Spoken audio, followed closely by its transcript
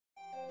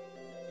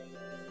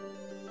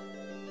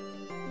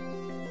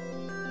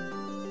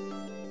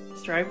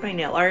Describe my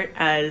nail art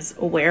as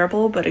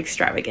wearable but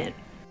extravagant.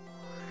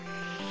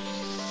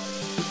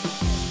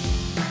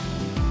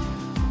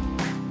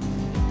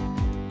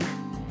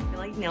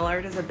 Nail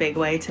art is a big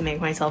way to make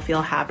myself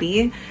feel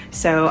happy,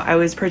 so I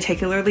was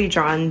particularly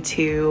drawn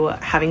to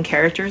having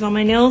characters on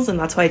my nails, and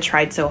that's why I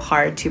tried so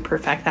hard to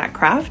perfect that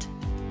craft.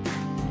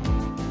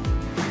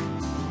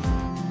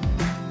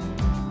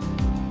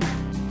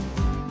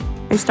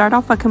 I start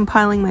off by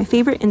compiling my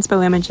favorite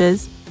inspo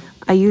images.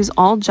 I use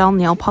all gel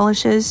nail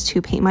polishes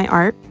to paint my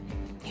art.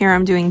 Here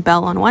I'm doing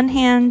Belle on one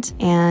hand,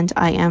 and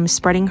I am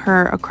spreading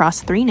her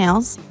across 3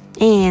 nails.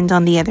 And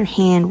on the other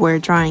hand, we're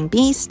drawing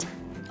Beast.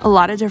 A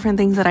lot of different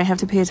things that I have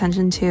to pay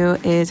attention to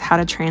is how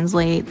to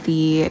translate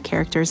the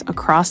characters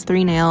across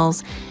 3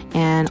 nails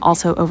and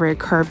also over a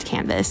curved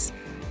canvas.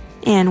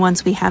 And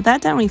once we have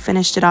that done, we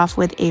finished it off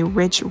with a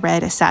rich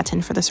red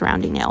satin for the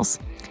surrounding nails.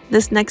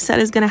 This next set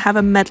is going to have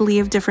a medley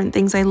of different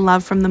things I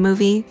love from the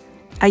movie.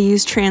 I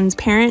used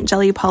transparent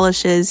jelly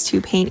polishes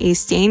to paint a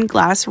stained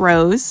glass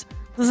rose.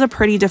 This is a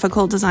pretty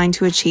difficult design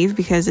to achieve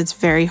because it's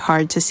very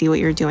hard to see what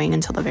you're doing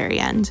until the very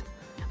end.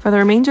 For the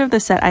remainder of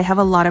the set, I have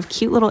a lot of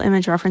cute little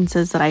image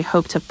references that I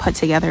hope to put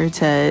together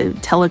to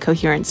tell a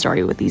coherent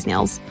story with these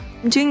nails.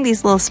 I'm doing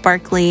these little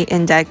sparkly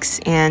index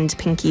and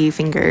pinky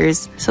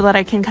fingers so that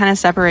I can kind of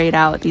separate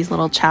out these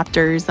little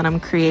chapters that I'm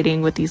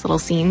creating with these little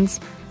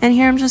scenes. And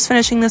here I'm just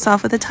finishing this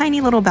off with a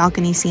tiny little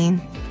balcony scene.